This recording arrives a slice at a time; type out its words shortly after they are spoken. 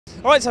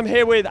All right, so I'm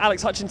here with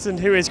Alex Hutchinson,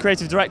 who is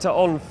creative director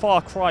on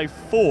Far Cry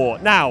 4.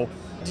 Now,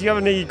 do you have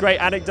any great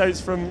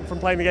anecdotes from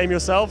playing the game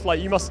yourself?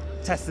 Like, you must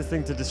test this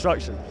thing to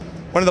destruction.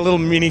 One of the little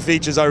mini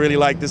features I really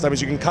like this time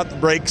is you can cut the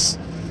brakes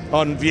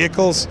on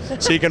vehicles,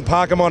 so you can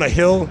park them on a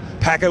hill,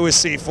 pack it with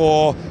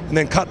C4, and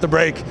then cut the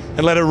brake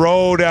and let it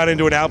roll down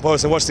into an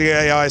outpost and watch the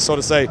AI sort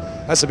of say,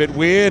 that's a bit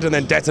weird, and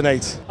then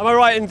detonate. Am I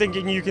right in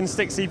thinking you can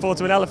stick C4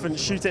 to an elephant,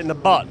 shoot it in the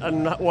butt,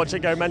 and watch it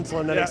go mental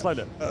and then explode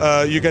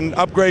it? You can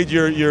upgrade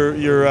your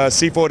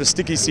C4 to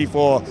sticky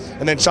C4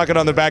 and then chuck it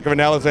on the back of an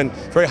elephant.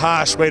 Very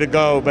harsh way to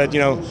go, but you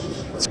know,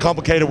 it's a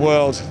complicated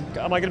world.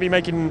 Am I going to be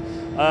making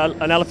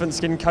an elephant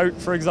skin coat,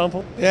 for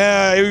example?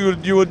 Yeah,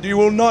 you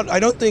will not. I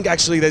don't think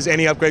actually there's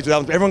any upgrades with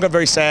elephants. Everyone got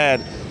very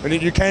sad. I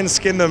mean, you can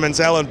skin them and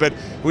sell them, but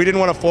we didn't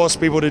want to force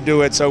people to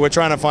do it, so we're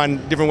trying to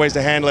find different ways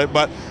to handle it.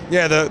 But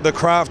yeah, the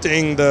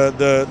crafting,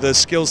 the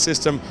skill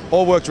system,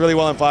 all worked really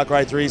well in Far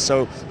Cry 3,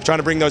 so we're trying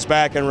to bring those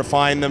back and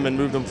refine them and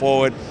move them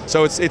forward.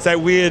 So it's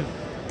that weird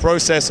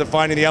process of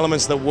finding the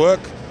elements that work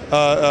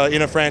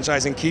in a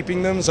franchise and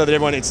keeping them so that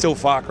everyone, it's still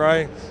Far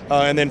Cry,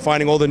 and then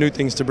finding all the new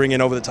things to bring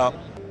in over the top.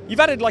 You've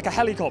added like a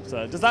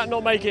helicopter. Does that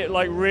not make it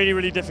like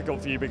really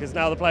difficult for you, because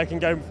now the player can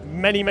go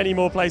many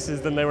more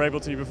places than they were able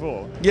to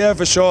before? Yeah,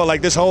 for sure.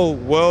 Like, this whole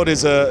world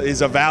is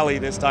a valley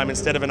this time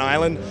instead of an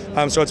island.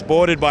 So it's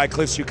bordered by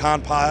cliffs you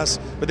can't pass,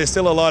 but there's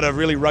still a lot of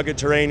really rugged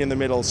terrain in the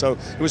middle. So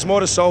it was more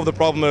to solve the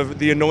problem of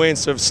the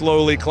annoyance of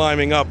slowly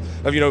climbing up,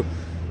 of, you know,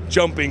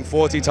 jumping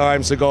 40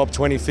 times to go up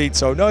 20 feet.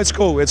 So no, it's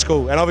cool, it's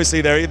cool. And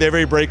obviously they're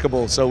very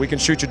breakable, so we can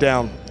shoot you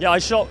down. Yeah, I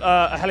shot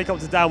a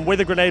helicopter down with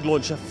a grenade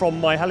launcher from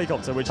my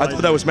helicopter, which I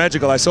thought that was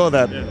magical. I saw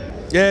that.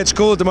 Yeah, it's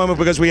cool at the moment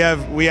because we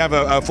have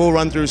a full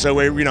run through, so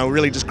we're, you know,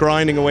 really just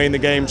grinding away in the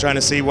game, trying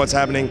to see what's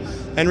happening.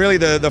 And really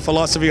the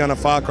philosophy on a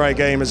Far Cry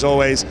game is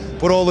always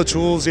put all the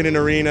tools in an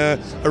arena,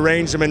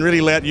 arrange them, and really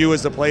let you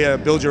as the player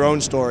build your own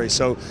story.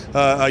 So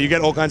you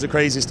get all kinds of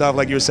crazy stuff,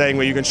 like you were saying,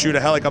 where you can shoot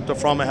a helicopter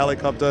from a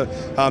helicopter.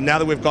 Now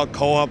that we've got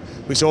co-op,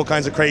 we see all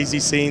kinds of crazy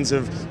scenes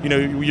of, you know,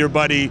 your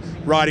buddy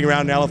riding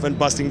around an elephant,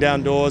 busting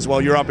down doors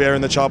while you're up there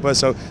in the chopper.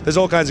 So there's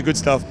all kinds of good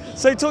stuff.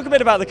 So talk a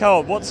bit about the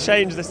co-op. What's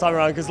changed this time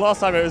around? Because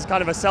last time it was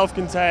kind of a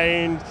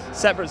self-contained,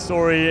 separate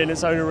story in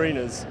its own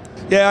arenas.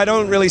 Yeah, I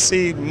don't really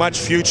see much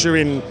future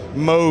in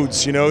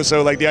modes, you know,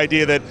 so like the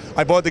idea that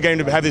I bought the game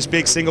to have this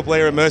big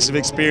single-player immersive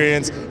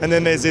experience, and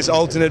then there's this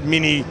alternate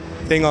mini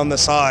thing on the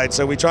side,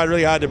 so we tried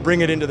really hard to bring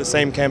it into the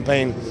same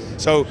campaign.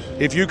 So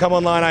if you come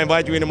online, I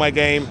invite you into my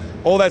game.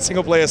 All that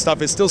single-player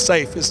stuff is still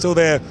safe, it's still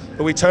there,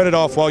 but we turn it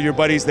off while your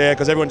buddy's there,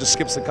 because everyone just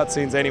skips the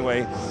cutscenes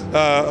anyway,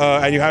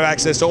 and you have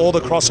access to all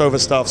the crossover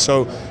stuff,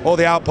 so all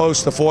the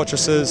outposts, the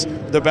fortresses,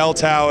 the bell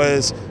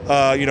towers,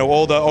 you know,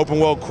 all the open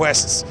world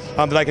quests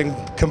that I can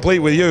complete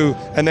with you,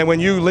 and then when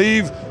you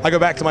leave, I go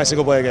back to my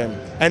single-player game.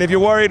 And if you're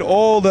worried,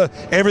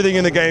 everything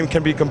in the game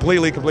can be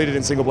completely completed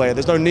in single-player.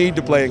 There's no need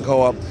to play in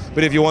co-op,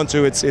 but if you want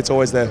to, it's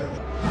always there.